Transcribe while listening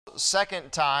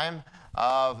second time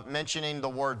of mentioning the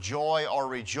word joy or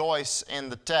rejoice in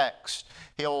the text.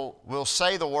 We'll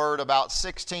say the word about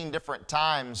 16 different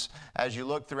times as you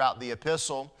look throughout the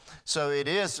epistle. So it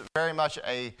is very much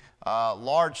a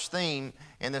large theme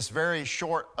in this very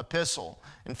short epistle.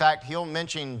 In fact, he'll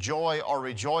mention joy or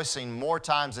rejoicing more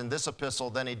times in this epistle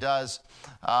than he does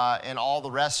in all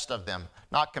the rest of them.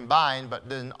 Not combined,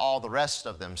 but in all the rest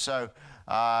of them. So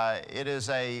it is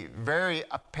a very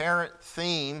apparent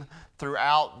theme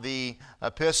throughout the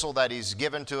epistle that he's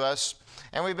given to us.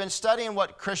 And we've been studying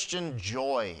what Christian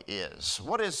joy is.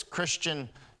 What is Christian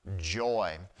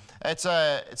joy? It's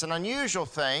an unusual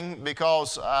thing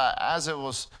because as I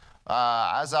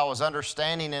was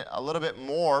understanding it a little bit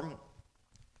more,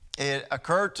 it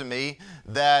occurred to me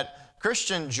that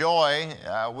Christian joy,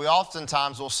 we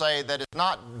oftentimes will say that it's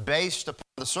not based upon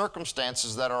the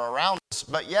circumstances that are around us,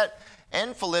 but yet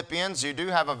in Philippians you do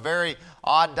have a very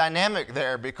odd dynamic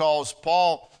there because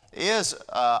Paul is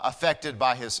affected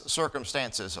by his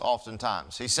circumstances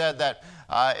oftentimes. He said that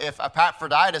if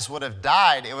Epaphroditus would have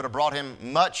died, it would have brought him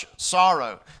much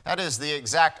sorrow. That is the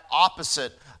exact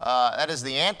opposite, that is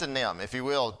the antonym, if you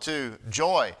will, to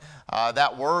joy.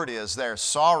 That word is there,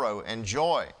 sorrow and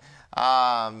joy.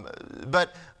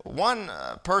 But one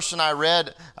person I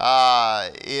read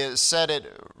said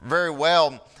it very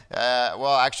well.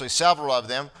 Actually several of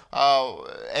them.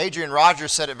 Adrian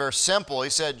Rogers said it very simple. He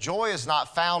said, joy is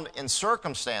not found in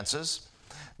circumstances,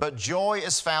 but joy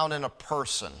is found in a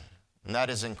person, and that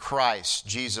is in Christ,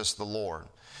 Jesus the Lord.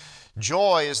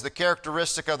 Joy is the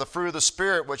characteristic of the fruit of the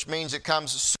Spirit, which means it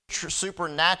comes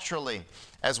supernaturally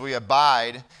as we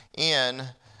abide in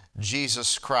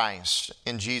Jesus Christ,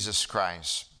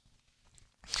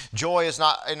 Joy is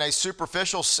not in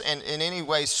any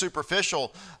way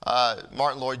superficial,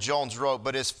 Martin Lloyd-Jones wrote,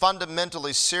 but is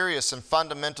fundamentally serious and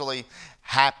fundamentally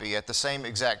happy at the same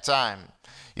exact time.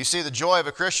 You see, the joy of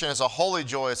a Christian is a holy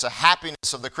joy. It's a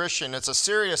happiness of the Christian. It's a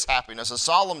serious happiness, a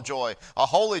solemn joy, a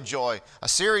holy joy, a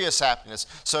serious happiness.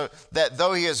 So that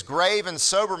though he is grave and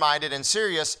sober-minded and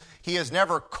serious, he is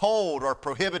never cold or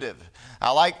prohibitive.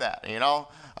 I like that, you know.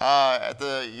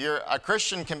 A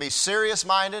Christian can be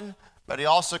serious-minded, but he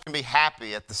also can be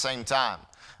happy at the same time.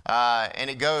 And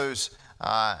it goes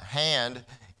hand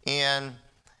in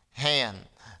hand.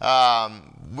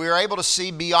 We're able to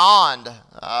see beyond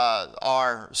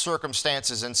our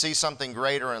circumstances and see something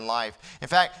greater in life. In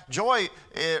fact, joy,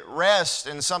 it rests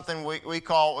in something we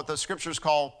call, what the Scriptures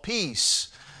call peace.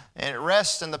 And it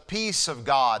rests in the peace of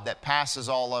God that passes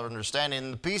all our understanding.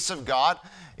 And the peace of God,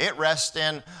 it rests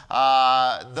in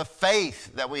the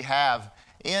faith that we have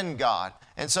in God.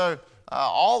 And so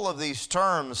all of these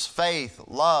terms, faith,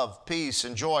 love, peace,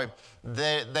 and joy,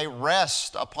 they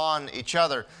rest upon each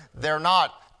other. They're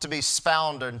not to be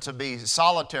found and to be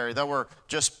solitary. Though we're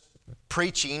just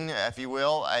preaching, if you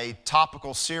will, a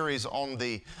topical series on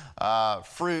the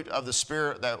fruit of the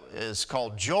Spirit that is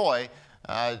called joy,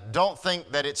 don't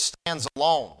think that it stands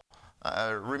alone.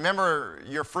 Remember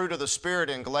your fruit of the Spirit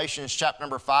in Galatians chapter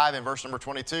number 5 and verse number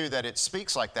 22, that it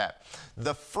speaks like that.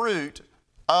 The fruit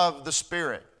of the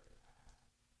Spirit.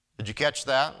 Did you catch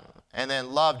that? And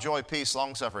then love, joy, peace,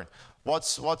 long-suffering.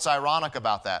 What's ironic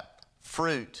about that?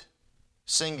 Fruit,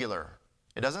 singular.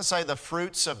 It doesn't say the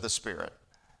fruits of the Spirit.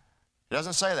 It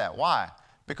doesn't say that. Why?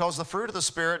 Because the fruit of the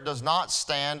Spirit does not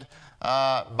stand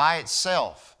by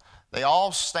itself. They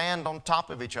all stand on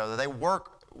top of each other. They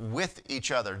work with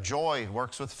each other. Joy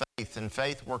works with faith, and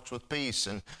faith works with peace,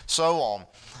 and so on.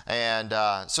 And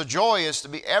so joy is to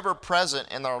be ever present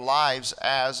in our lives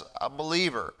as a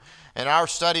believer. In our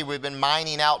study, we've been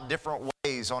mining out different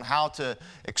ways on how to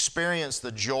experience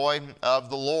the joy of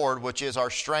the Lord, which is our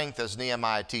strength, as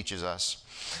Nehemiah teaches us.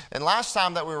 And last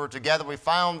time that we were together, we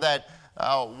found that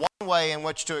one way in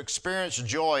which to experience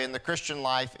joy in the Christian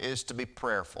life is to be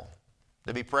prayerful.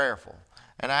 To be prayerful.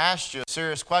 And I asked you a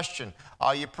serious question.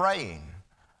 Are you praying?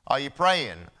 Are you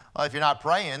praying? Well, if you're not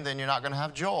praying, then you're not going to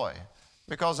have joy.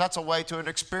 Because that's a way to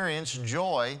experience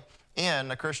joy in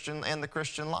the Christian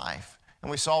life. And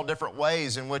we saw different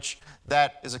ways in which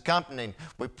that is accompanied.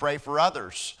 We pray for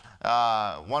others.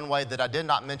 One way that I did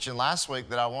not mention last week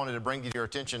that I wanted to bring to your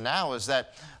attention now is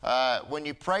that when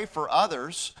you pray for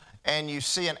others and you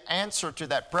see an answer to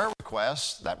that prayer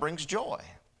request, that brings joy.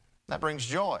 That brings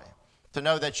joy. To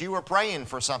know that you were praying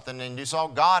for something and you saw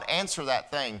God answer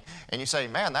that thing. And you say,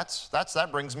 man, that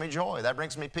brings me joy. That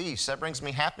brings me peace. That brings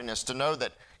me happiness to know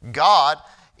that God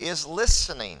is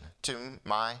listening to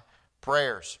my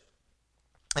prayers.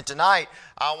 And tonight,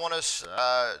 I want us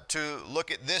to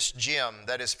look at this gem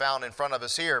that is found in front of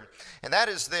us here. And that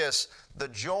is this: the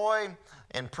joy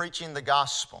in preaching the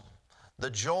gospel. The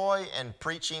joy in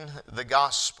preaching the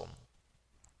gospel.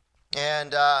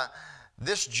 And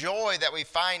this joy that we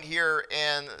find here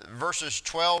in verses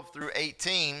 12 through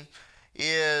 18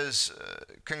 is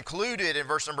concluded in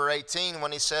verse number 18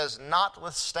 when he says,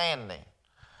 notwithstanding,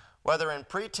 whether in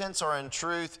pretense or in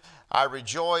truth, I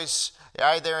rejoice,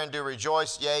 I therein do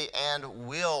rejoice, yea, and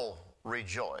will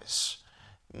rejoice.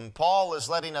 And Paul is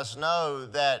letting us know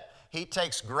that he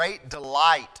takes great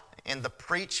delight in the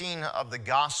preaching of the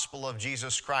gospel of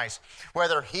Jesus Christ,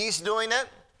 whether he's doing it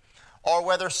or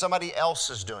whether somebody else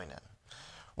is doing it.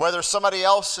 Whether somebody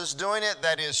else is doing it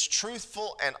that is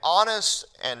truthful and honest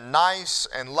and nice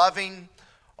and loving,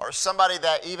 or somebody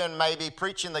that even may be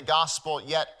preaching the gospel,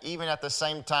 yet even at the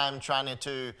same time trying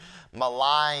to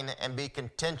malign and be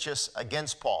contentious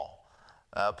against Paul.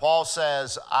 Paul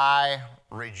says, I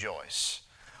rejoice.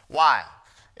 Why?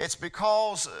 It's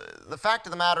because the fact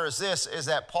of the matter is this, is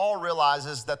that Paul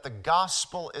realizes that the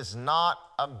gospel is not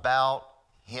about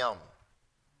him.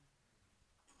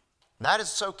 That is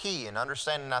so key in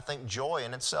understanding, I think, joy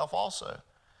in itself also,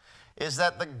 is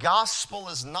that the gospel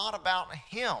is not about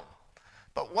him.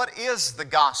 But what is the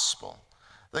gospel?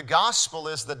 The gospel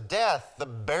is the death, the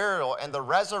burial, and the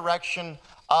resurrection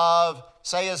of,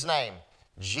 say his name,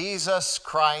 Jesus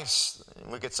Christ,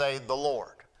 we could say the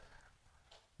Lord.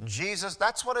 Jesus,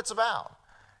 that's what it's about.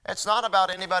 It's not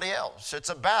about anybody else. It's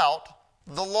about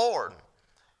the Lord.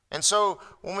 And so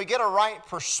when we get a right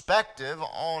perspective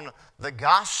on the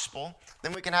gospel,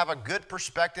 then we can have a good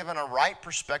perspective and a right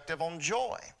perspective on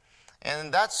joy.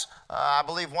 And that's, I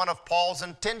believe, one of Paul's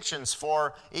intentions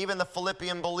for even the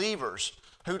Philippian believers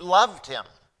who loved him.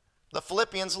 The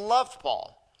Philippians loved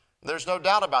Paul. There's no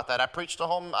doubt about that. I preached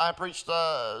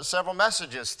several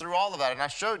messages through all of that, and I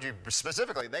showed you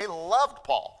specifically they loved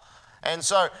Paul. And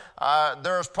so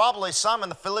there's probably some in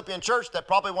the Philippian church that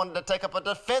probably wanted to take up a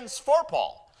defense for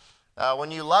Paul.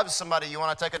 When you love somebody, you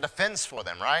want to take a defense for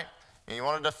them, right? And you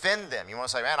want to defend them. You want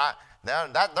to say, man,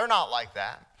 they're not like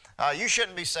that. You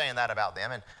shouldn't be saying that about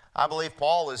them. And I believe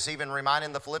Paul is even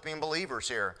reminding the Philippian believers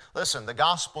here, listen, the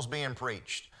gospel's being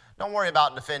preached. Don't worry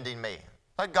about defending me.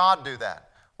 Let God do that.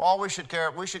 Well, we should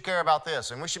care about this,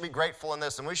 and we should be grateful in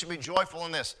this, and we should be joyful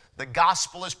in this. The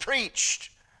gospel is preached.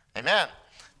 Amen.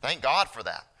 Thank God for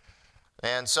that.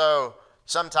 And so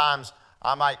sometimes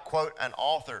I might quote an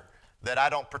author that I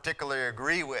don't particularly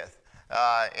agree with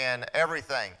in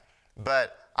everything,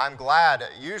 but I'm glad,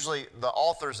 usually the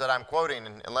authors that I'm quoting,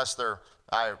 unless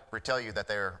I tell you that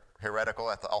they're heretical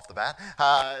off the bat,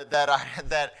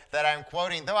 that I'm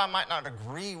quoting, though I might not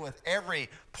agree with every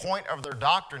point of their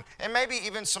doctrine, and maybe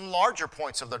even some larger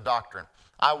points of their doctrine,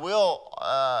 I will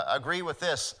agree with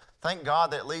this. Thank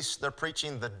God that at least they're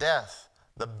preaching the death,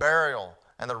 the burial,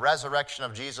 and the resurrection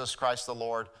of Jesus Christ the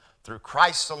Lord through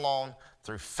Christ alone,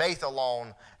 through faith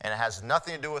alone, and it has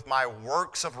nothing to do with my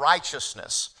works of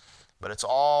righteousness. But it's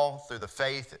all through the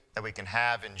faith that we can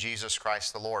have in Jesus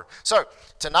Christ the Lord. So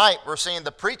tonight we're seeing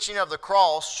the preaching of the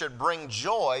cross should bring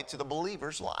joy to the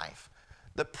believer's life.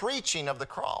 The preaching of the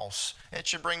cross, it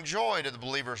should bring joy to the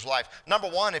believer's life. Number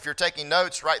one, if you're taking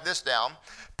notes, write this down.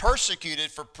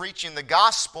 Persecuted for preaching the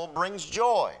gospel brings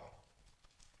joy.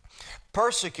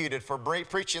 Persecuted for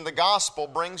preaching the gospel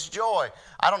brings joy.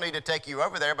 I don't need to take you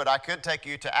over there, but I could take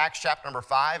you to Acts chapter number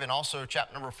 5 and also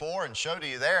chapter number 4 and show to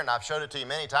you there, and I've showed it to you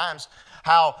many times,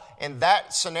 how in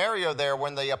that scenario there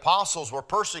when the apostles were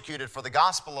persecuted for the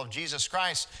gospel of Jesus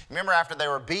Christ, remember after they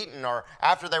were beaten or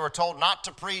after they were told not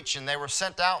to preach and they were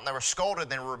sent out and they were scolded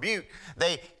and they were rebuked,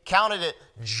 they counted it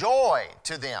joy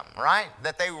to them, right?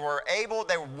 That they were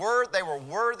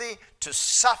worthy to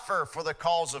suffer for the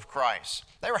cause of Christ.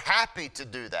 They were happy to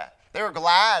do that. They were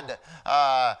glad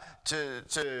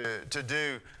to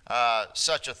do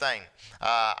such a thing.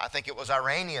 I think it was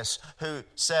Irenaeus who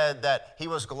said that he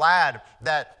was glad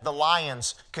that the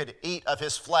lions could eat of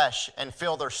his flesh and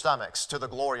fill their stomachs to the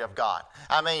glory of God.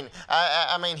 I mean,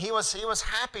 he was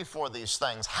happy for these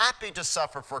things, happy to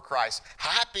suffer for Christ,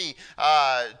 happy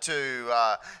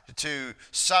to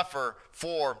suffer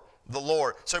for the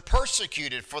Lord. So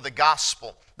persecuted for the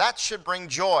gospel. That should bring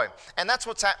joy. And that's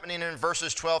what's happening in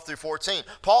verses 12 through 14.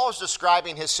 Paul is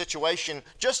describing his situation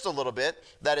just a little bit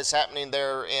that is happening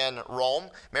there in Rome.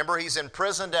 Remember, he's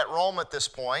imprisoned at Rome at this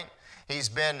point. He's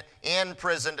been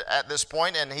imprisoned at this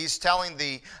point, and he's telling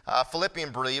the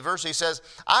Philippian believers, he says,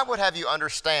 I would have you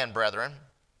understand, brethren,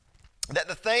 that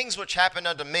the things which happened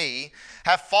unto me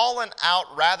have fallen out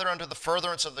rather unto the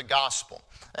furtherance of the gospel.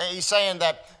 And he's saying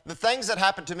that the things that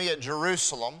happened to me at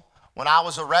Jerusalem, when I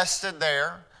was arrested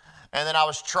there, And then I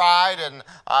was tried and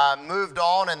moved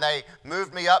on, and they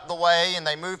moved me up the way, and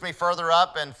they moved me further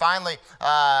up. And finally,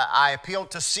 I appealed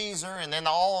to Caesar, and then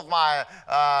all of my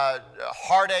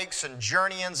heartaches and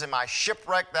journeyings and my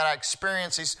shipwreck that I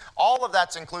experienced, all of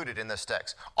that's included in this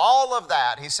text. All of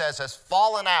that, he says, has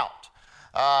fallen out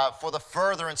for the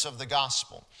furtherance of the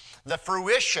gospel. The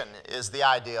fruition is the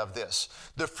idea of this.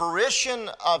 The fruition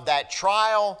of that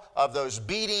trial, of those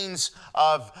beatings,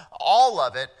 of all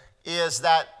of it, is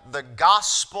that the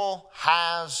gospel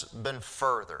has been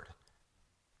furthered.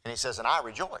 And he says, and I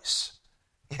rejoice.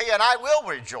 Yeah, and I will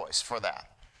rejoice for that.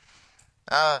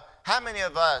 How many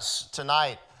of us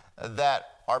tonight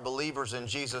that are believers in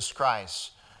Jesus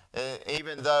Christ,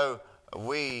 even though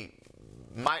we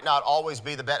might not always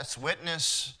be the best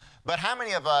witness, but how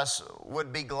many of us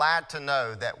would be glad to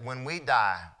know that when we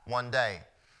die one day,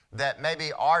 that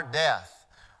maybe our death,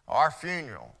 our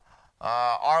funeral,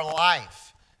 our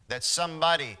life, that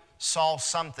somebody saw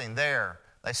something there.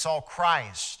 They saw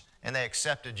Christ and they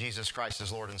accepted Jesus Christ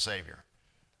as Lord and Savior.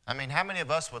 I mean, how many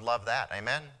of us would love that?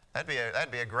 Amen?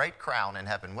 That'd be a great crown in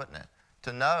heaven, wouldn't it?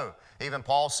 To know. Even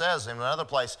Paul says in another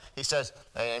place, he says,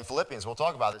 in Philippians, we'll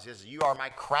talk about this, he says, you are my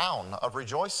crown of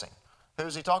rejoicing.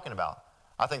 Who's he talking about?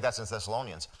 I think that's in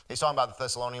Thessalonians. He's talking about the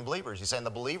Thessalonian believers. He's saying the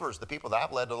believers, the people that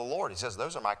I've led to the Lord. He says,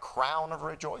 those are my crown of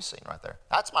rejoicing right there.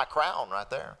 That's my crown right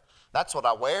there. That's what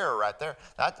I wear right there.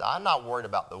 I'm not worried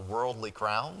about the worldly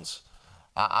crowns.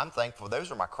 I'm thankful.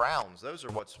 Those are my crowns.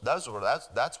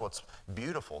 That's what's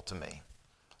beautiful to me.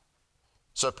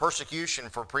 So persecution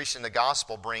for preaching the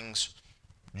gospel brings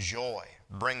joy.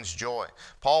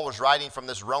 Paul was writing from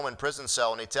this Roman prison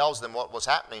cell, and he tells them what was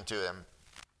happening to him.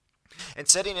 And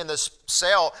sitting in this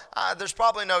cell, there's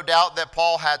probably no doubt that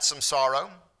Paul had some sorrow.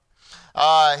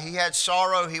 He had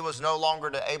sorrow. He was no longer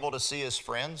able to see his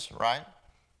friends, right?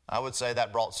 I would say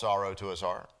that brought sorrow to his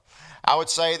heart. I would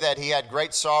say that he had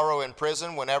great sorrow in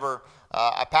prison whenever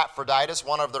Epaphroditus,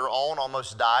 one of their own,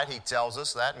 almost died. He tells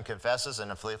us that and confesses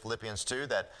in Philippians 2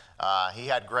 that he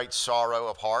had great sorrow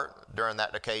of heart during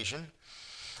that occasion.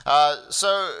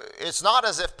 So it's not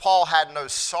as if Paul had no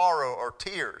sorrow or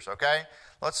tears, okay?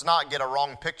 Let's not get a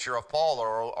wrong picture of Paul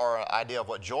or an idea of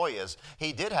what joy is.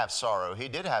 He did have sorrow. He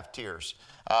did have tears.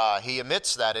 He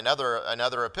admits that in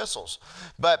other epistles.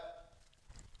 But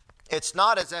it's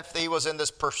not as if he was in this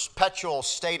perpetual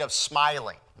state of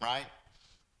smiling, right?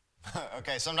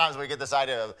 Okay, sometimes we get this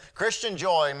idea of Christian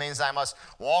joy means I must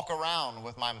walk around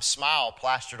with my smile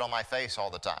plastered on my face all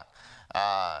the time.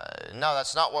 No,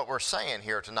 that's not what we're saying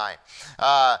here tonight.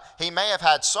 He may have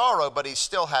had sorrow, but he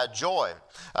still had joy.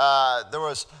 There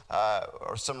was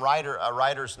some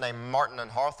writers named Martin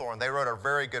and Hawthorne. They wrote a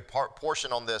very good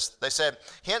portion on this. They said,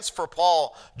 hence for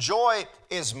Paul, joy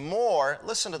is more,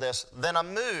 listen to this, than a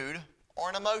mood or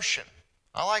an emotion.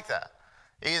 I like that.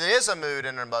 It is a mood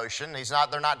and an emotion.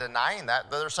 They're not denying that,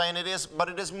 but they're saying it is, but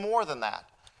it is more than that.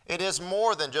 It is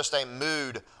more than just a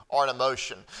mood or an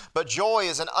emotion. But joy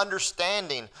is an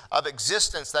understanding of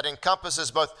existence that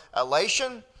encompasses both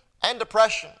elation and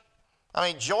depression.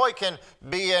 I mean, joy can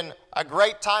be in a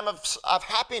great time of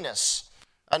happiness.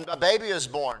 And a baby is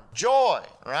born. Joy,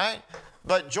 right?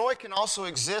 But joy can also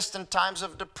exist in times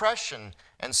of depression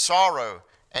and sorrow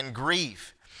and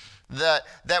grief.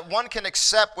 That one can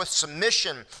accept with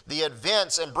submission the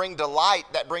events and bring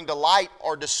delight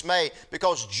or dismay.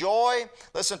 Because joy,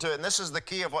 listen to it, and this is the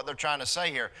key of what they're trying to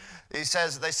say here. They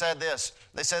said this.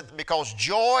 They said, because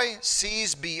joy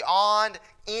sees beyond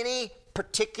any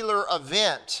particular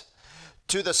event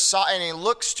and he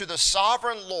looks to the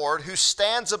sovereign Lord who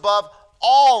stands above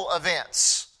all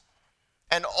events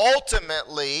and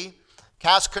ultimately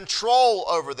has control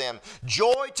over them.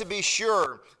 Joy, to be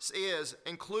sure,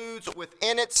 includes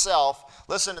within itself.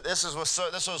 Listen, this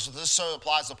so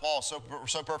applies to Paul so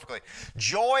perfectly.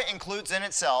 Joy includes in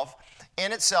itself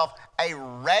a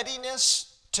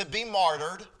readiness to be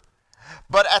martyred,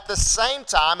 but at the same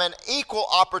time an equal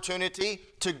opportunity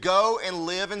to go and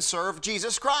live and serve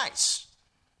Jesus Christ.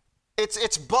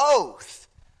 It's both,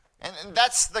 and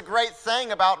that's the great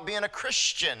thing about being a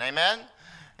Christian. Amen.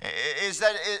 Is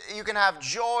that you can have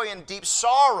joy and deep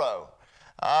sorrow,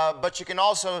 but you can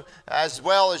also, as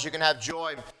well as you can have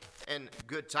joy in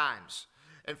good times.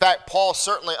 In fact, Paul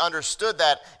certainly understood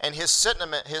that, and his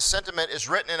sentiment is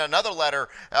written in another letter,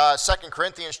 2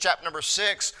 Corinthians chapter number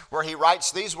 6, where he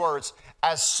writes these words,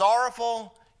 as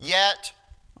sorrowful yet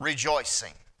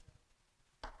rejoicing.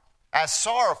 As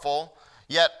sorrowful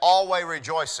yet always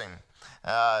rejoicing.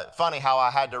 Funny how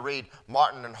I had to read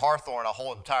Martin and Hawthorne a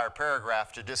whole entire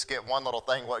paragraph to just get one little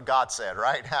thing what God said,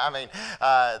 right? I mean,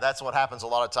 that's what happens a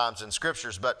lot of times in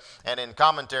scriptures, and in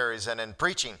commentaries and in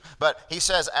preaching. But he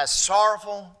says, as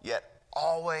sorrowful, yet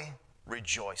always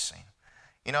rejoicing.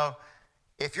 You know,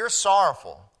 if you're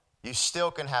sorrowful, you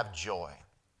still can have joy.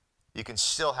 You can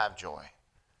still have joy.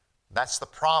 That's the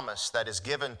promise that is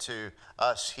given to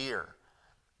us here.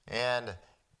 And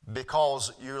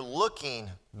because you're looking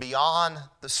beyond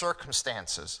the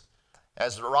circumstances.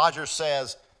 As Rogers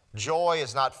says, joy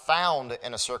is not found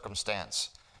in a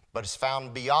circumstance, but it's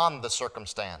found beyond the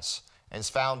circumstance, and it's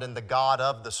found in the God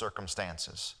of the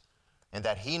circumstances. And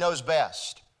that He knows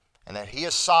best, and that He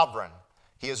is sovereign,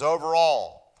 He is over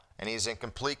all, and He is in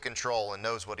complete control and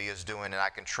knows what He is doing, and I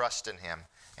can trust in Him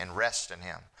and rest in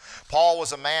Him. Paul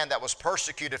was a man that was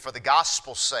persecuted for the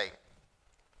gospel's sake.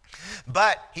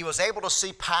 But he was able to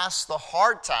see past the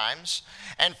hard times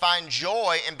and find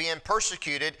joy in being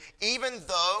persecuted, even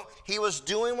though he was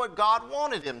doing what God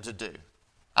wanted him to do.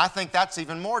 I think that's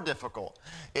even more difficult.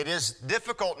 It is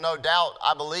difficult, no doubt,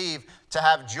 I believe, to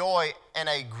have joy in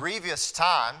a grievous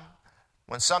time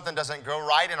when something doesn't go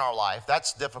right in our life.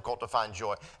 That's difficult to find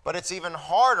joy. But it's even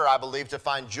harder, I believe, to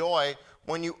find joy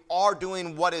when you are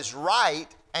doing what is right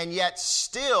and yet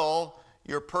still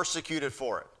you're persecuted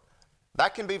for it.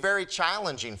 That can be very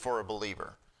challenging for a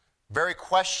believer, very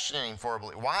questioning for a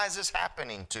believer. Why is this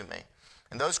happening to me?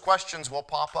 And those questions will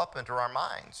pop up into our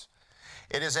minds.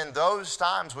 It is in those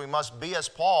times we must be as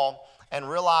Paul and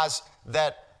realize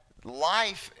that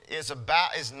life is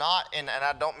not, and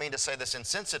I don't mean to say this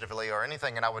insensitively or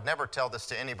anything, and I would never tell this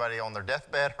to anybody on their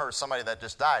deathbed or somebody that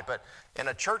just died, but in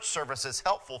a church service it's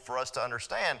helpful for us to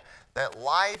understand that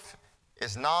life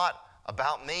is not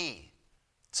about me.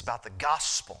 It's about the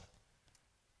gospel.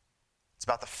 It's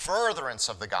about the furtherance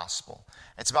of the gospel.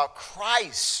 It's about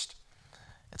Christ.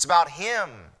 It's about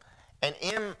Him. And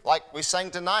in, like we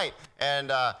sang tonight, and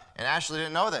Ashley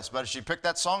didn't know this, but she picked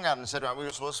that song out and said,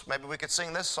 maybe we could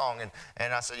sing this song.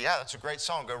 And I said, yeah, that's a great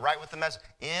song. Go right with the message.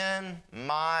 In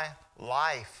my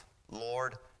life,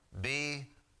 Lord, be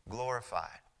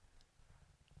glorified.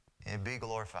 And be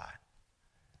glorified.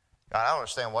 God, I don't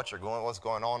understand what's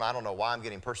going on. I don't know why I'm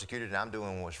getting persecuted and I'm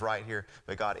doing what's right here.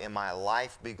 But God, in my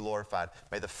life be glorified.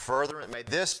 May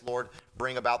this, Lord,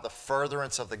 bring about the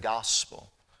furtherance of the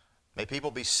gospel. May people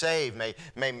be saved.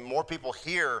 May more people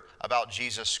hear about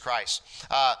Jesus Christ.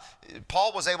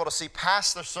 Paul was able to see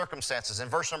past the circumstances. In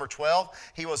verse number 12,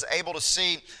 he was able to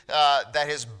see that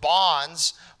his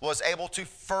bonds was able to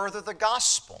further the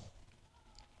gospel.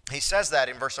 He says that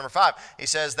in verse number 5. He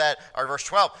says that, or verse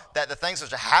 12, that the things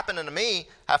that have happened unto me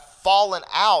have fallen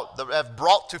out, have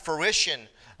brought to fruition,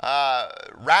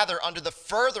 rather under the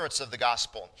furtherance of the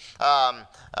gospel.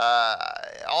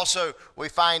 Also, we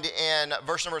find in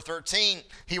verse number 13,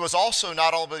 he was also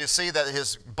not only to see that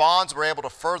his bonds were able to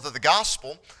further the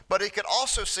gospel, but he could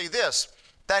also see this,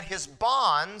 that his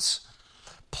bonds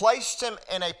placed him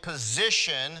in a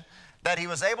position that he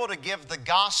was able to give the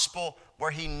gospel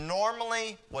where he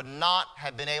normally would not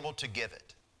have been able to give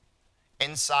it,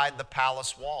 inside the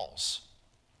palace walls.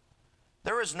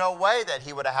 There is no way that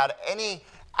he would have had any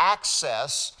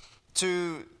access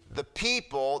to the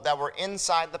people that were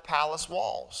inside the palace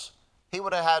walls. He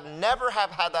would have never have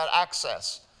had that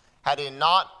access had he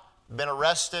not been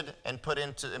arrested and put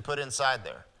inside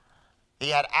there. He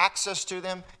had access to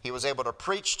them. He was able to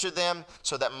preach to them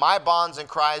so that my bonds in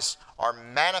Christ are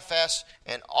manifest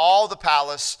in all the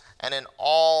palace and in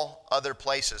all other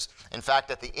places. In fact,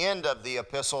 at the end of the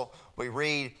epistle, we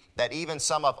read that even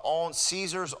some of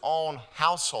Caesar's own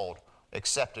household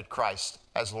accepted Christ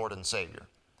as Lord and Savior.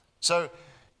 So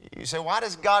you say, why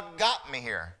does God got me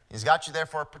here? He's got you there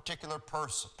for a particular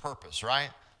purpose, right?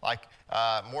 Like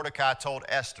Mordecai told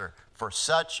Esther, for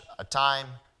such a time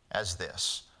as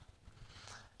this.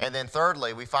 And then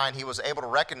thirdly, we find he was able to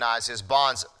recognize his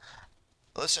bonds.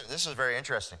 Listen, this is very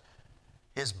interesting.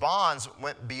 His bonds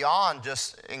went beyond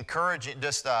just encouraging,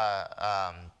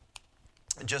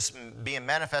 just being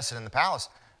manifested in the palace,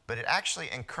 but it actually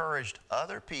encouraged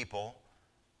other people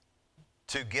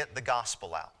to get the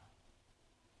gospel out.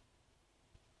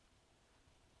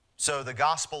 So the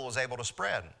gospel was able to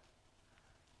spread.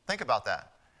 Think about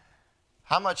that.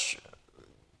 How much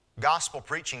gospel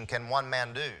preaching can one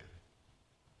man do?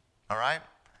 All right?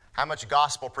 How much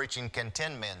gospel preaching can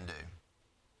 10 men do?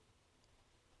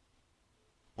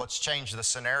 Let's change the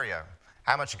scenario.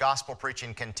 How much gospel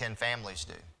preaching can 10 families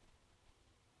do?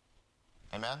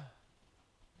 Amen?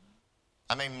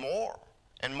 I mean, more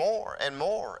and more and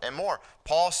more and more.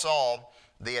 Paul saw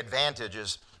the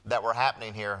advantages that were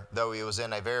happening here, though he was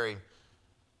in a very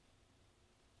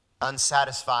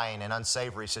unsatisfying and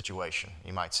unsavory situation,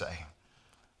 you might say.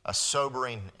 A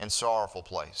sobering and sorrowful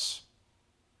place.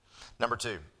 Number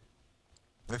 2,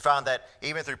 we found that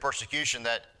even through persecution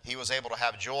that he was able to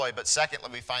have joy. But secondly,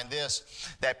 we find this,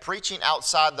 that preaching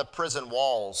outside the prison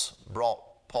walls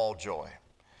brought Paul joy.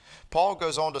 Paul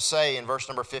goes on to say in verse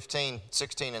number 15,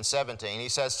 16, and 17, he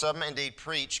says, some indeed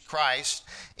preach Christ,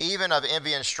 even of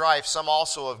envy and strife, some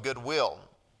also of goodwill.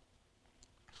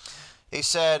 He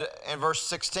said in verse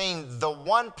 16, the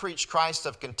one preached Christ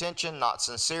of contention, not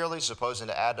sincerely, supposing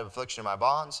to add to affliction of my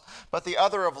bonds, but the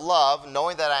other of love,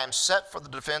 knowing that I am set for the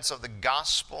defense of the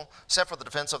gospel.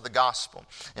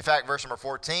 In fact, verse number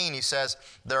 14, he says,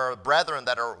 there are brethren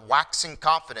that are waxing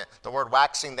confident. The word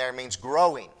waxing there means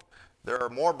growing. There are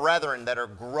more brethren that are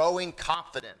growing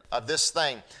confident of this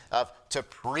thing, of to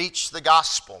preach the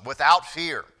gospel without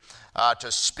fear,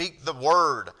 to speak the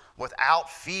word without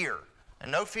fear,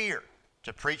 and no fear.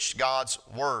 To preach God's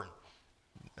word.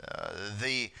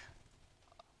 The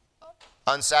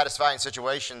unsatisfying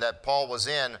situation that Paul was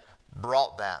in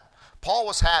brought that. Paul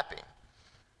was happy.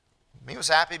 He was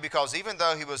happy because even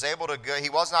though he was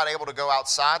not able to go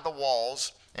outside the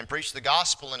walls and preach the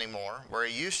gospel anymore, where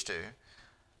he used to,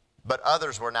 but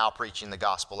others were now preaching the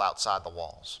gospel outside the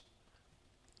walls.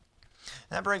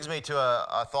 And that brings me to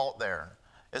a thought there.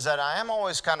 Is that I am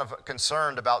always kind of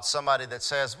concerned about somebody that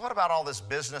says, what about all this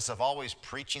business of always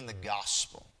preaching the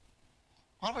gospel?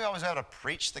 Why do we always have to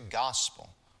preach the gospel?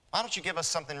 Why don't you give us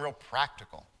something real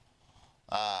practical?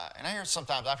 And I hear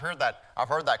sometimes, I've heard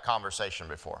that conversation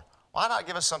before. Why not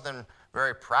give us something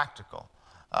very practical?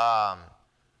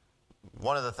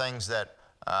 One of the things that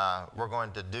we're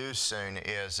going to do soon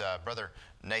is Brother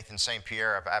Nathan St.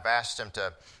 Pierre, I've asked him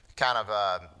to kind of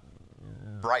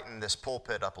brighten this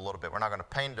pulpit up a little bit. We're not going to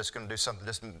paint it, just going to do something,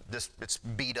 just it's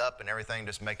beat up and everything,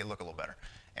 just make it look a little better.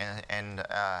 And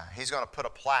he's going to put a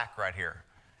plaque right here,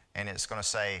 and it's going to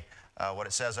say what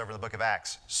it says over in the book of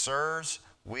Acts, Sirs,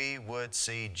 we would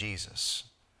see Jesus.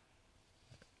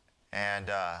 And,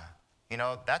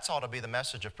 that's ought to be the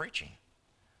message of preaching.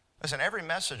 Listen, every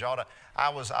message ought to,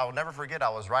 I'll never forget, I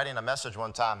was writing a message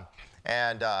one time,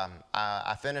 and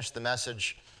I finished the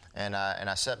message, and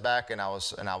I sat back and I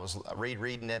was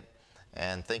reading it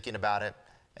and thinking about it,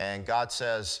 and God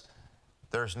says,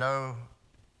 there's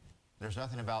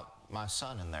nothing about my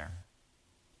son in there.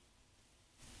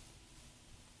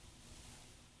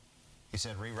 He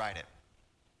said, rewrite it.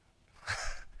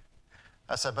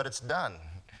 I said, but it's done.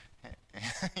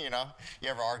 You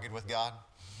ever argued with God?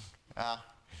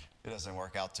 It doesn't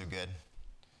work out too good.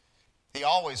 He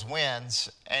always wins,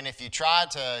 and if you try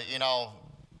to,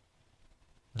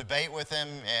 debate with him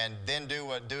and then do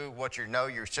what you know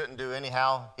you shouldn't do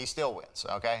anyhow, he still wins,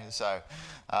 okay? So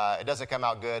it doesn't come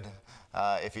out good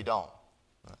if you don't.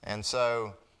 And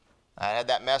so I had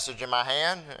that message in my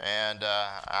hand, and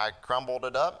I crumbled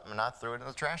it up, and I threw it in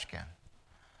the trash can.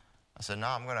 I said, no,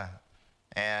 I'm going to,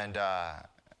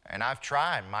 and I've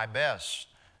tried my best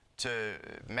to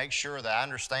make sure that I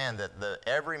understand that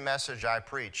every message I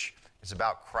preach is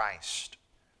about Christ.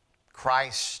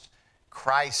 Christ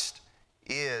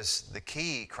is the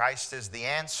key. Christ is the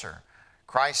answer.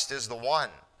 Christ is the one.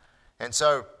 And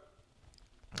so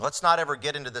let's not ever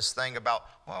get into this thing about,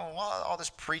 all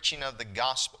this preaching of the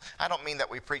gospel. I don't mean that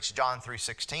we preach John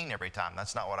 3:16 every time.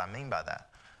 That's not what I mean by that.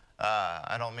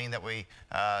 I don't mean that we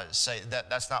say that.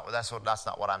 That's not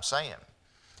what I'm saying.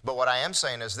 But what I am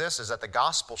saying is this, is that the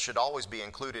gospel should always be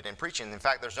included in preaching. In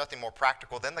fact, there's nothing more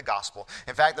practical than the gospel.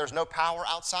 In fact, there's no power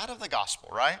outside of the gospel,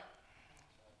 right?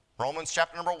 Romans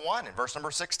chapter number 1 and verse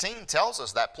number 16 tells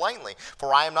us that plainly.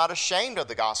 For I am not ashamed of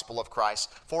the gospel of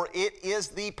Christ, for it is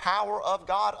the power of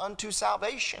God unto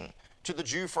salvation, to the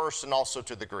Jew first and also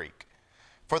to the Greek.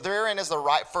 For therein is the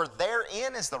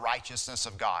righteousness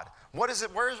of God. What is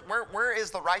it? Where is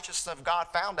the righteousness of God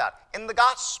found out? In the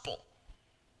gospel.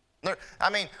 If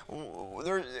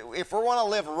we want to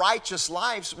live righteous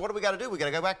lives, what do we got to do? We got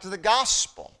to go back to the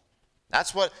gospel.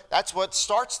 That's what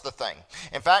starts the thing.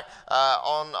 In fact,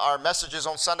 on our messages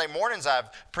on Sunday mornings,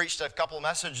 I've preached a couple of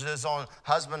messages on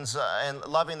husbands and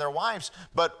loving their wives.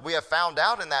 But we have found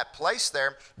out in that place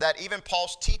there that even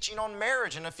Paul's teaching on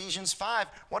marriage in Ephesians 5,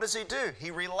 what does he do?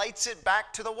 He relates it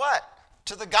back to the what?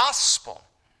 To the gospel.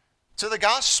 To the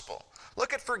gospel.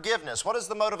 Look at forgiveness. What is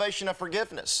the motivation of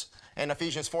forgiveness? In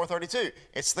Ephesians 4:32,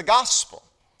 it's the gospel.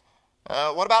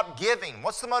 What about giving?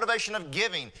 What's the motivation of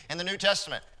giving in the New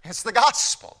Testament? It's the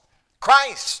gospel.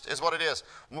 Christ is what it is.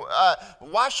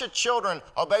 Why should children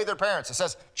obey their parents? It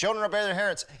says, children obey their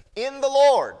parents in the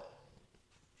Lord.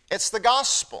 It's the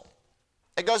gospel.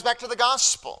 It goes back to the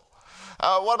gospel.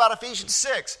 What about Ephesians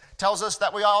 6? Tells us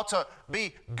that we ought to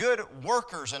be good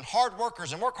workers and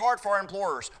work hard for our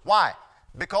employers. Why?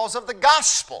 Because of the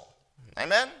gospel.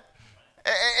 Amen?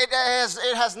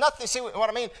 It has nothing, see what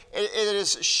I mean? It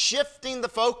is shifting the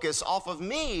focus off of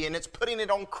me and it's putting it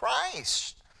on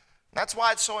Christ. That's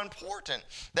why it's so important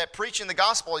that preaching the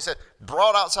gospel, he said,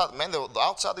 brought outside, man,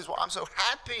 outside these walls, I'm so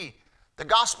happy the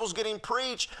gospel's getting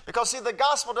preached. Because see, the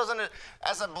gospel doesn't,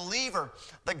 as a believer,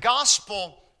 the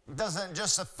gospel doesn't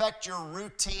just affect your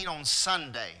routine on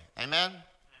Sunday. Amen?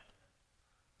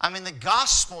 I mean, the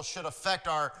gospel should affect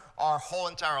our whole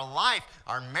entire life,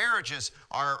 our marriages,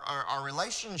 our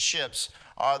relationships,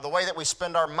 the way that we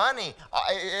spend our money.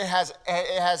 It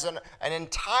has an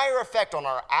entire effect on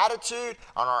our attitude,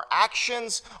 on our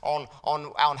actions, on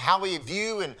how we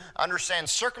view and understand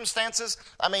circumstances.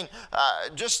 I mean,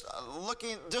 just look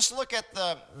at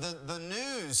the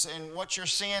news and what you're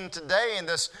seeing today in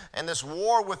this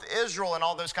war with Israel and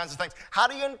all those kinds of things. How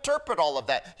do you interpret all of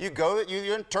that? You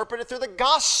interpret it through the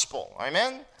gospel.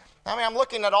 Amen? I mean, I'm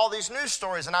looking at all these news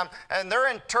stories, and they're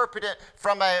interpreted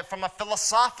from a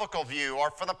philosophical view,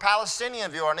 or from the Palestinian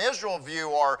view, or an Israel view,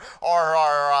 or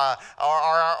I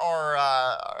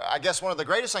guess one of the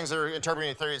greatest things they're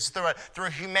interpreting through is through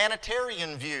a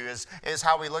humanitarian view. Is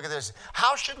how we look at this.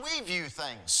 How should we view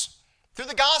things? Through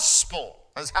the gospel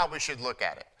is how we should look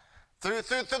at it. Through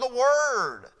the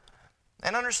Word,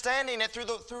 and understanding it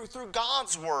through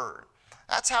God's Word.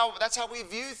 That's how we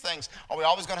view things. Are we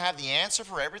always going to have the answer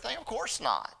for everything? Of course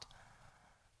not.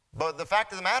 But the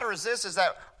fact of the matter is this, is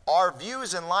that our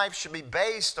views in life should be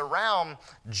based around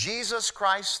Jesus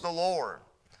Christ the Lord.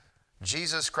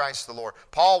 Jesus Christ the Lord.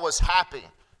 Paul was happy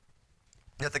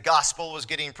that the gospel was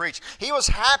getting preached. He was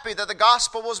happy that the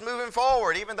gospel was moving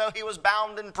forward, even though he was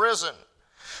bound in prison.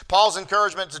 Paul's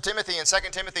encouragement to Timothy in 2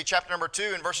 Timothy chapter number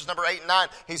 2 and verses number 8 and 9,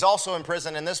 he's also in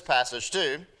prison in this passage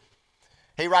too.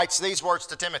 He writes these words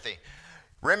to Timothy.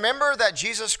 Remember that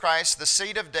Jesus Christ, the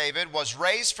seed of David, was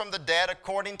raised from the dead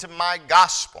according to my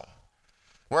gospel,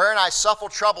 wherein I suffer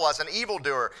trouble as an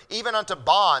evildoer, even unto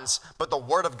bonds, but the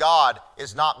word of God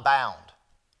is not bound.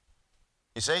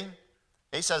 You see?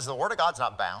 He says the word of God's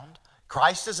not bound.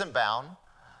 Christ isn't bound.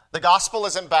 The gospel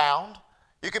isn't bound.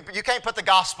 You can't put the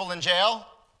gospel in jail.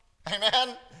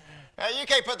 Amen? You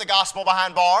can't put the gospel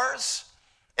behind bars.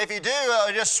 If you do,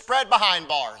 it'll just spread behind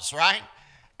bars, right?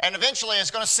 And eventually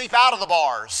it's going to seep out of the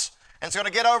bars. And it's going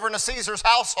to get over into Caesar's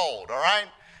household, all right?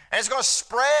 And it's going to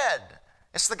spread.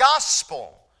 It's the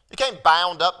gospel. You can't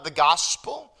bound up the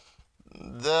gospel.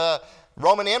 The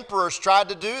Roman emperors tried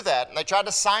to do that, and they tried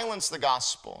to silence the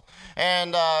gospel.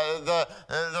 And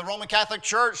the Roman Catholic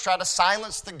Church tried to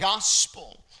silence the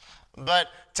gospel. But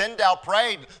Tyndale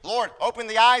prayed, Lord, open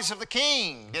the eyes of the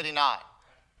king, did he not?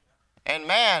 And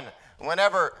man,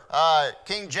 whenever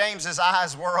King James's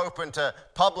eyes were open to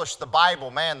publish the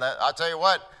Bible, man, I'll tell you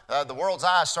what, the world's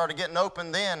eyes started getting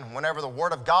open then whenever the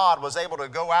Word of God was able to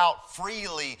go out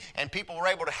freely and people were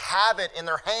able to have it in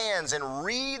their hands and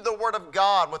read the Word of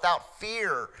God without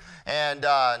fear and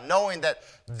knowing that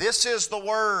this is the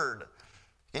Word.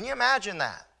 Can you imagine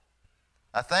that?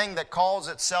 A thing that calls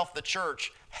itself the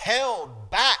church held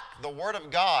back the Word of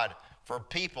God for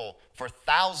people for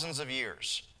thousands of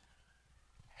years.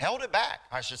 Held it back.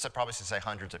 I should probably say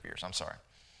hundreds of years. I'm sorry.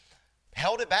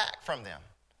 Held it back from them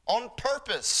on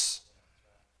purpose.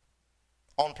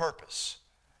 On purpose.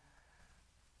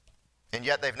 And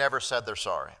yet they've never said they're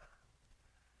sorry.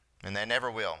 And they never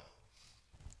will.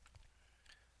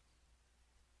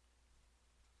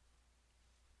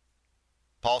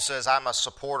 Paul says, I'm a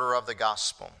supporter of the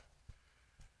gospel.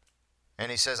 And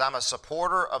he says, I'm a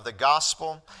supporter of the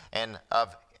gospel and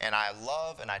I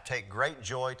love and I take great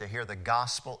joy to hear the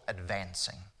gospel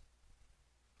advancing.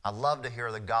 I love to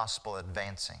hear the gospel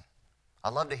advancing. I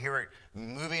love to hear it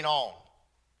moving on,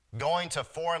 going to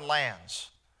foreign lands.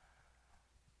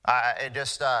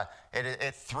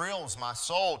 It thrills my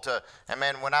soul to,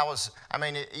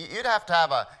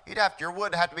 your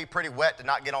wood have to be pretty wet to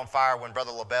not get on fire when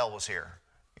Brother LaBelle was here.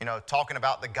 You know, talking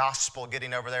about the gospel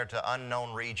getting over there to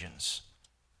unknown regions.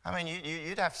 I mean,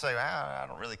 you'd have to say, I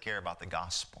don't really care about the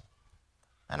gospel.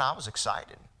 And I was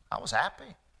excited. I was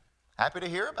happy to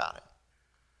hear about it.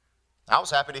 I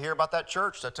was happy to hear about that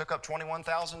church that took up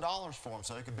 $21,000 for him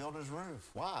so he could build his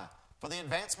roof. Why? For the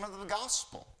advancement of the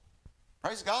gospel.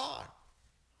 Praise God.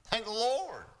 Thank the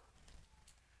Lord.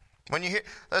 When you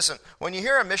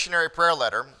hear a missionary prayer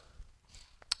letter,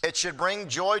 it should bring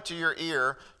joy to your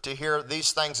ear to hear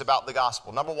these things about the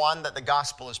gospel. Number one, that the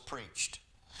gospel is preached.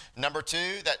 Number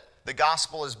two, that the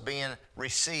gospel is being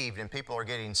received and people are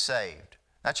getting saved.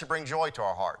 That should bring joy to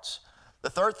our hearts. The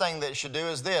third thing that it should do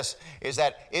is this, is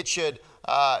that it should,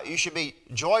 you should be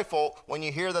joyful when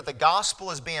you hear that the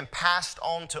gospel is being passed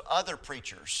on to other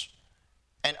preachers.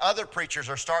 And other preachers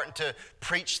are starting to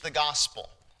preach the gospel.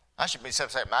 I should be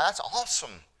saying, man, that's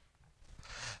awesome.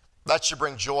 That should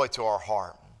bring joy to our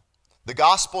heart. The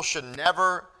gospel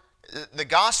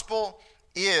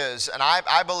is, and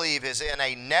I believe, is in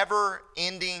a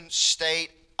never-ending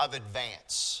state of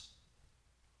advance.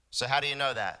 So how do you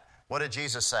know that? What did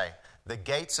Jesus say? The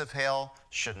gates of hell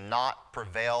should not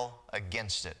prevail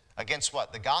against it. Against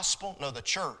what? The gospel? No, the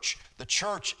church. The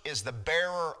church is the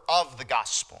bearer of the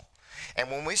gospel. And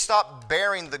when we stop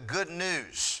bearing the good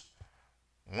news,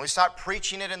 when we stop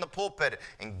preaching it in the pulpit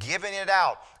and giving it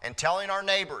out and telling our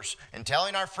neighbors and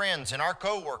telling our friends and our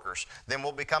co-workers, then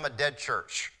we'll become a dead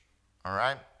church. All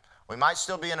right? We might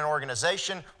still be in an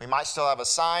organization. We might still have a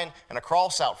sign and a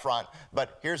cross out front.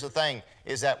 But here's the thing,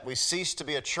 is that we cease to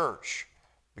be a church.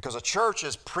 Because a church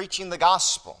is preaching the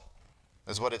gospel,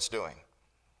 is what it's doing.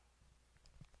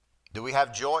 Do we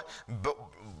have joy?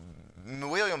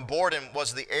 William Borden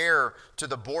was the heir to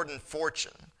the Borden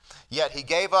fortune. Yet he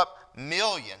gave up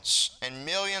millions and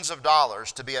millions of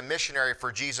dollars to be a missionary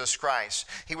for Jesus Christ.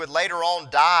 He would later on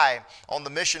die on the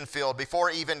mission field before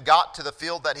he even got to the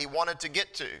field that he wanted to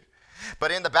get to.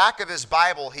 But in the back of his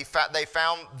Bible, they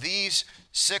found these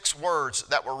 6 words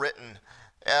that were written.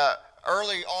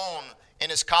 Early on in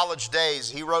his college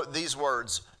days, he wrote these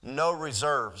words, no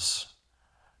reserves.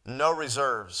 No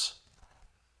reserves.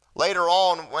 Later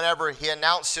on, whenever he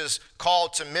announced his call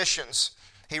to missions,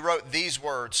 he wrote these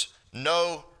words,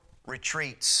 no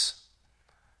retreats.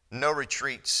 No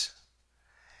retreats.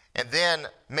 And then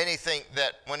many think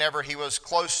that whenever he was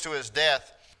close to his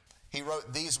death, he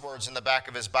wrote these words in the back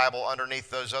of his Bible underneath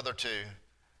those other 2.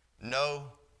 No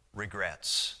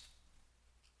regrets.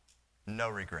 No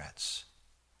regrets.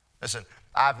 Listen,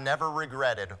 I've never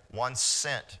regretted 1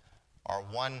 cent or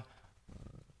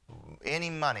any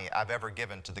money I've ever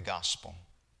given to the gospel.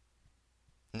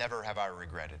 Never have I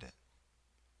regretted it.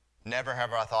 Never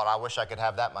have I thought, I wish I could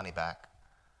have that money back.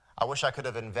 I wish I could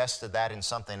have invested that in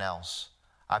something else.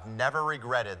 I've never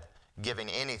regretted giving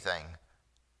anything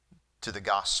to the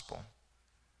gospel.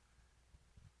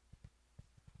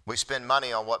 We spend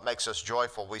money on what makes us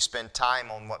joyful. We spend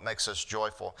time on what makes us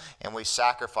joyful. And we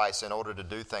sacrifice in order to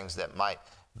do things that might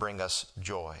bring us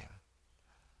joy.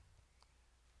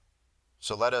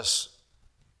 So let us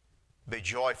be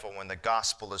joyful when the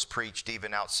gospel is preached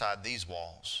even outside these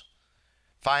walls.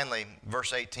 Finally,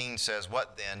 verse 18 says,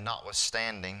 what then,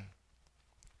 notwithstanding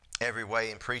every way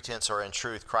in pretense or in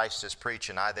truth, Christ is preached,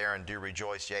 and I therein do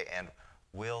rejoice, yea, and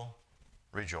will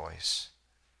rejoice.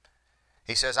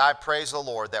 He says, I praise the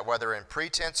Lord that whether in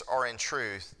pretense or in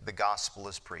truth, the gospel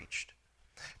is preached.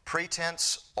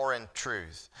 Pretense or in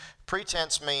truth.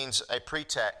 Pretense means a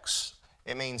pretext.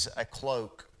 It means a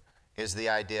cloak is the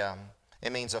idea.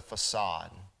 It means a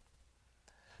facade.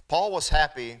 Paul was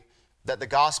happy that the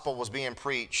gospel was being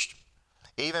preached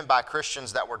even by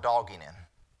Christians that were dogging him,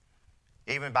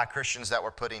 even by Christians that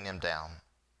were putting him down.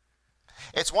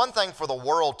 It's one thing for the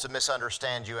world to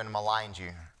misunderstand you and malign you,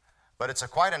 but it's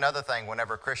quite another thing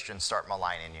whenever Christians start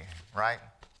maligning you, right?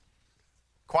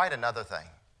 Quite another thing.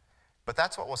 But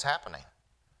that's what was happening.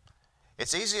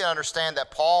 It's easy to understand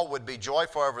that Paul would be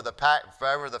joyful over the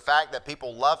fact that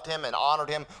people loved him and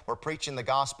honored him, were preaching the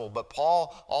gospel. But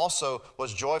Paul also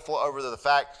was joyful over the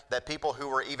fact that people who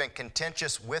were even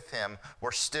contentious with him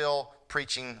were still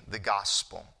preaching the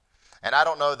gospel. And I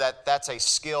don't know that that's a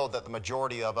skill that the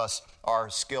majority of us are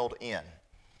skilled in.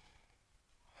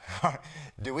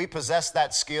 Do we possess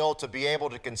that skill to be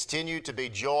able to continue to be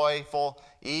joyful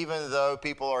even though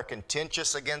people are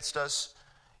contentious against us?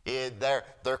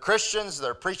 They're Christians,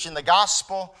 they're preaching the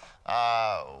gospel.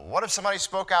 What if somebody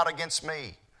spoke out against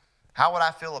me? How would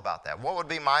I feel about that? What would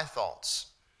be my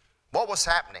thoughts? What was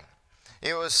happening?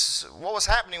 What was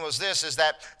happening was this, is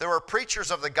that there were preachers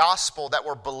of the gospel that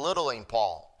were belittling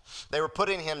Paul. They were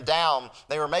putting him down.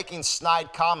 They were making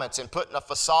snide comments and putting a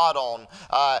facade on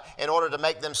in order to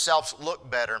make themselves look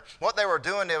better. What they were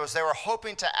doing was they were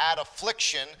hoping to add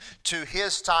affliction to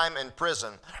his time in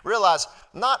prison. Realize,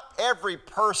 not every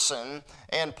person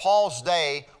in Paul's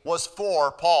day was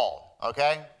for Paul,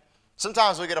 okay?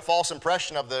 Sometimes we get a false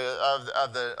impression of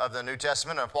the New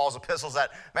Testament and Paul's epistles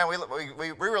that, man,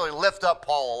 we really lift up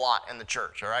Paul a lot in the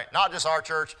church, all right? Not just our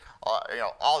church,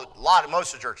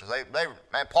 most of the churches.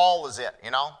 Man, Paul was it,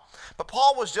 you know? But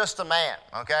Paul was just a man,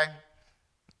 okay?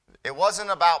 It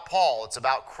wasn't about Paul, it's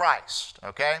about Christ,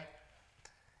 okay?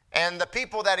 And the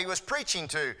people that he was preaching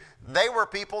to, they were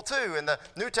people too. And the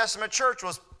New Testament church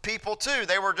was people too.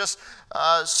 They were just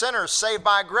sinners saved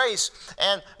by grace.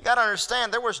 And you got to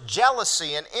understand, there was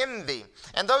jealousy and envy.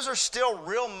 And those are still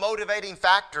real motivating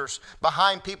factors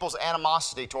behind people's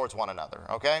animosity towards one another,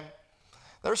 okay?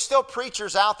 There's still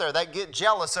preachers out there that get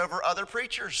jealous over other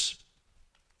preachers.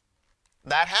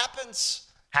 That happens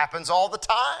all the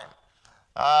time.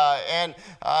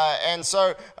 And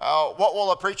so what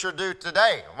will a preacher do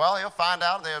today? Well, he'll find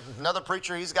out that another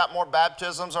preacher, he's got more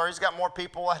baptisms or he's got more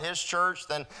people at his church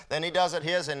than he does at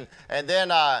his. And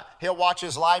then he'll watch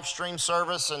his live stream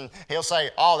service and he'll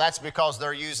say, oh, that's because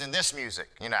they're using this music,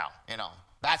 you know,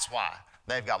 that's why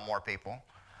they've got more people.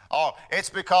 Oh, it's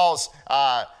because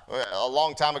a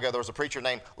long time ago there was a preacher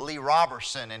named Lee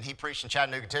Robertson, and he preached in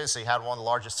Chattanooga, Tennessee, had one of the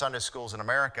largest Sunday schools in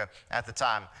America at the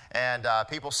time. And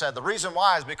people said the reason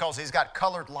why is because he's got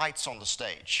colored lights on the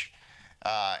stage.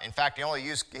 In fact, he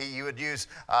would use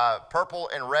purple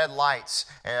and red lights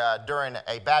during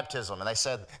a baptism, and they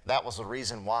said that was the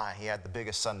reason why he had the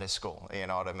biggest Sunday school. You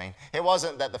know what I mean? It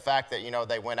wasn't that the fact that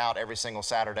they went out every single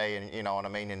Saturday and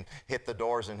and hit the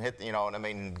doors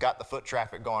and got the foot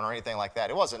traffic going or anything like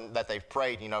that. It wasn't that they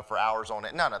prayed for hours on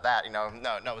it. None of that. No,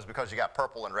 it was because you got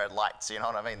purple and red lights. You know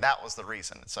what I mean? That was the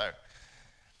reason. So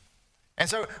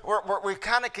we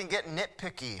kind of can get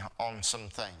nitpicky on some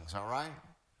things. All right.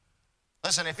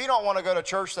 Listen, if you don't want to go to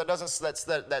church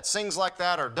that sings like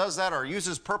that or does that or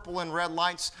uses purple and red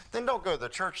lights, then don't go to the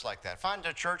church like that. Find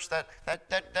a church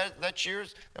that's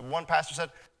yours. One pastor said,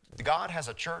 God has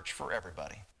a church for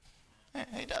everybody.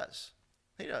 He does.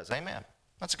 He does. Amen.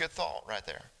 That's a good thought right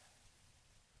there.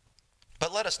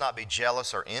 But let us not be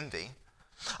jealous or envy.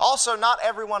 Also, not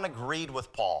everyone agreed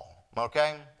with Paul.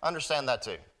 Okay? Understand that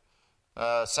too.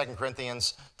 2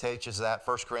 Corinthians teaches that.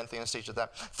 1 Corinthians teaches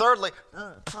that. Thirdly,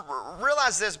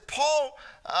 realize this. Paul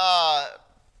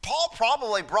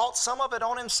probably brought some of it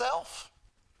on himself.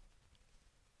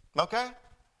 Okay?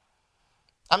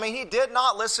 I mean, he did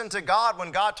not listen to God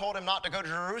when God told him not to go to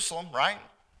Jerusalem, right?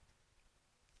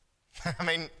 I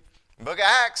mean, book of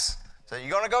Acts. So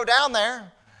you're going to go down there.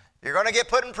 You're going to get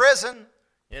put in prison,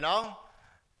 He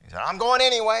said, I'm going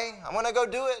anyway. I'm going to go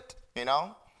do it,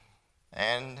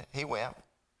 And he went.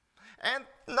 And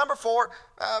number 4,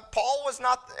 Paul was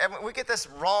not, we get this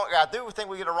wrong, I do think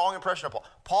we get a wrong impression of Paul.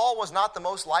 Paul was not the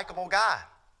most likable guy.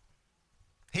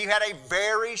 He had a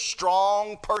very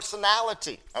strong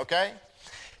personality, okay?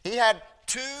 He had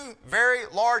 2 very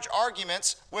large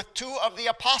arguments with 2 of the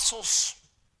apostles,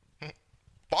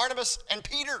 Barnabas and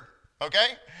Peter,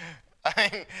 okay?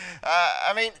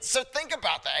 I mean, so think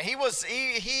about that. He was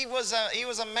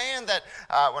a man that,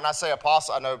 when I say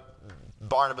apostle, I know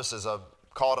Barnabas is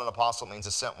called an apostle, means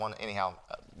a sent one. Anyhow,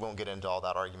 we won't get into all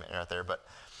that argument right there. But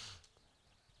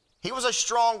he was a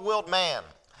strong-willed man.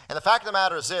 And the fact of the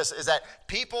matter is this, is that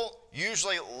people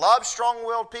usually love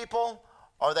strong-willed people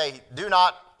or they do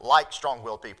not like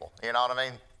strong-willed people. You know what I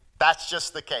mean? That's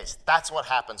just the case. That's what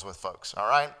happens with folks, all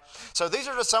right? So these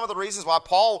are just some of the reasons why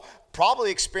Paul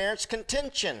probably experienced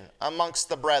contention amongst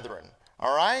the brethren,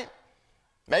 all right?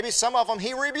 Maybe some of them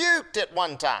he rebuked at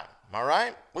one time, all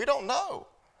right? We don't know.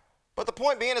 But the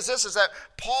point being is this, is that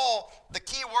Paul, the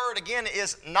key word again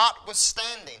is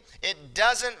notwithstanding. It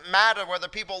doesn't matter whether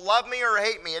people love me or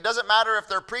hate me. It doesn't matter if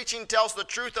their preaching tells the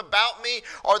truth about me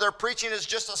or their preaching is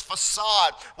just a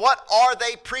facade. What are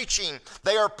they preaching?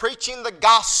 They are preaching the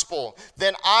gospel.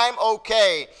 Then I'm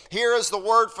okay. Here is the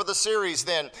word for the series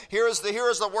then. Here is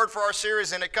the word for our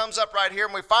series, and it comes up right here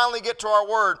and we finally get to our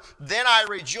word. Then I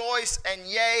rejoice, and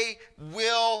yea,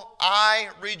 will I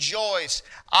rejoice.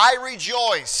 I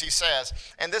rejoice, he says.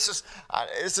 And this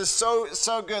is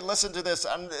so good. Listen to this.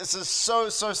 This is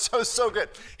so good.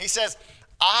 He says,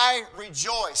 I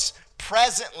rejoice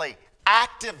presently,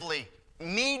 actively,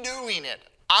 me doing it.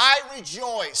 I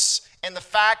rejoice in the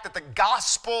fact that the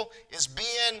gospel is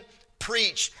being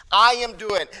preached. I am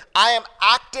doing it. I am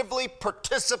actively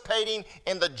participating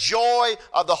in the joy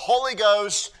of the Holy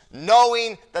Ghost,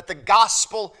 knowing that the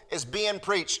gospel is being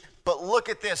preached. But look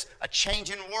at this, a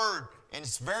change in word. And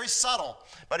it's very subtle.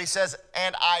 But he says,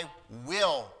 and I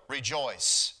will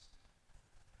rejoice.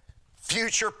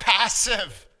 Future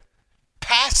passive.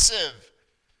 Passive.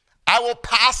 I will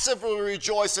passively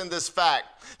rejoice in this fact.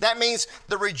 That means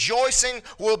the rejoicing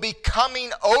will be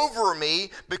coming over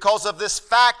me because of this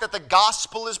fact that the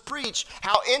gospel is preached.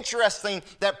 How interesting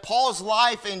that Paul's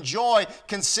life and joy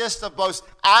consists of both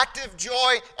active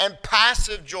joy and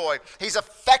passive joy. He's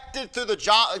affected through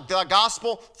the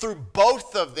gospel through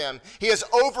both of them. He is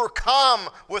overcome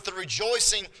with the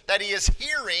rejoicing that he is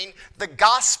hearing the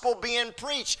gospel being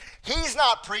preached. He's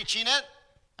not preaching it.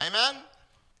 Amen?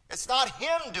 It's not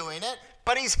him doing it,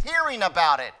 but he's hearing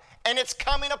about it. And it's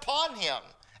coming upon him.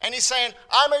 And he's saying,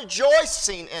 I'm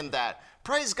rejoicing in that.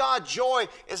 Praise God, joy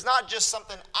is not just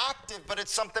something active, but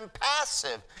it's something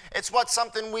passive. It's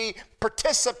something we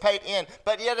participate in,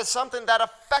 but yet it's something that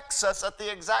affects us at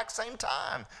the exact same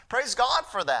time. Praise God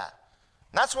for that.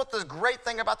 And that's what the great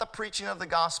thing about the preaching of the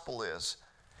gospel is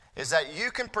that you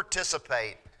can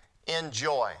participate in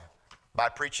joy by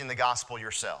preaching the gospel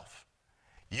yourself.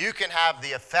 You can have the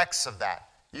effects of that.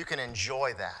 You can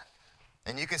enjoy that.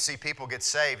 And you can see people get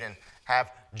saved and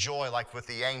have joy like with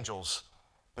the angels.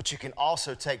 But you can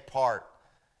also take part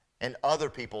in other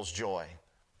people's joy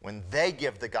when they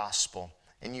give the gospel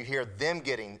and you hear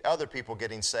other people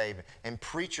getting saved and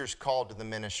preachers called to the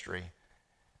ministry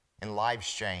and lives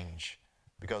change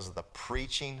because of the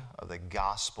preaching of the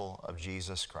gospel of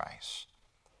Jesus Christ.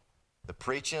 The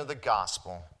preaching of the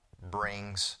gospel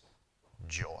brings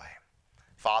joy.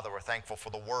 Father, we're thankful for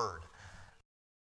the word.